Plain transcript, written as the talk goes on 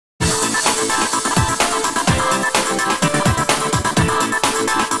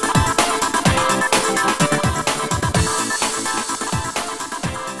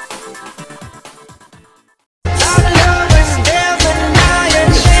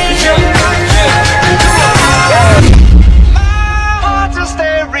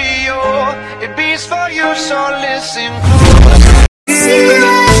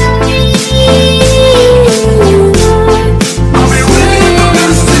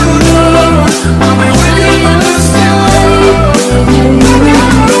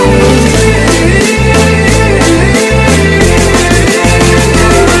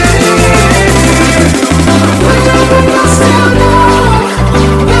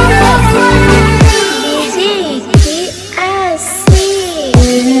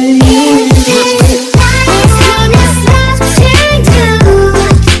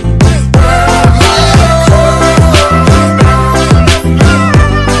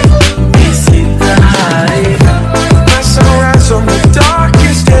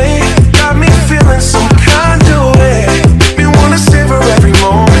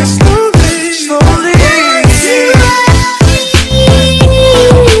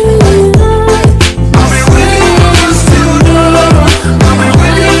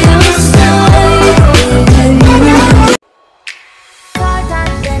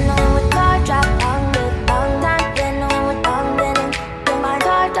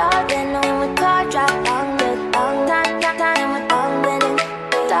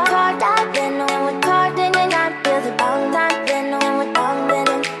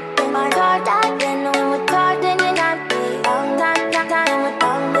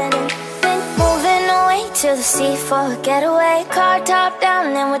to the sea for a getaway. Car top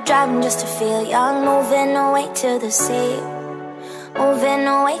down and we're driving just to feel young. Moving away to the sea, moving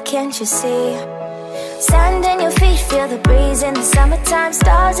away, can't you see? Sand in your feet, feel the breeze in the summertime.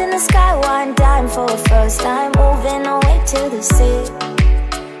 Stars in the sky, one dime for a first time. Moving away to the sea,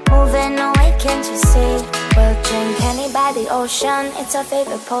 moving away, can't you see? We'll drink honey by the ocean, it's our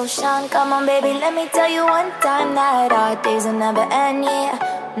favorite potion. Come on baby, let me tell you one time that our days will never end,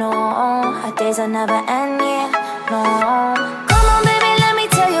 yeah. No, our days will never end, yeah. No. Come on baby, let me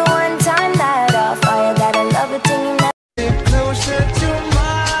tell you one time that our fire got a love it till you never get closer to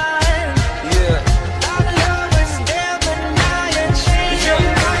mine. Yeah. Our love is never dying, changing.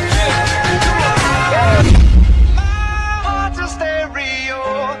 My heart's a stereo,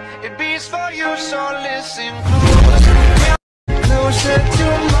 it beats for you, so listen close. Closer to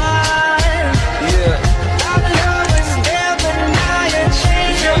mine. Yeah. Our love is never dying,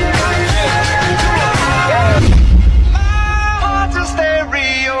 changing. My heart's a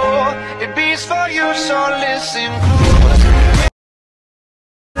stereo, it beats for you, so listen close.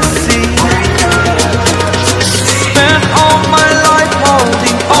 Spent all my life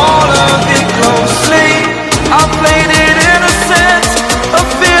holding all of it closely. I played it innocent, a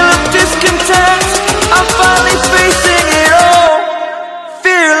feel of discontent. I'm finally facing it all,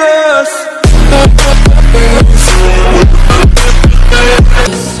 fearless.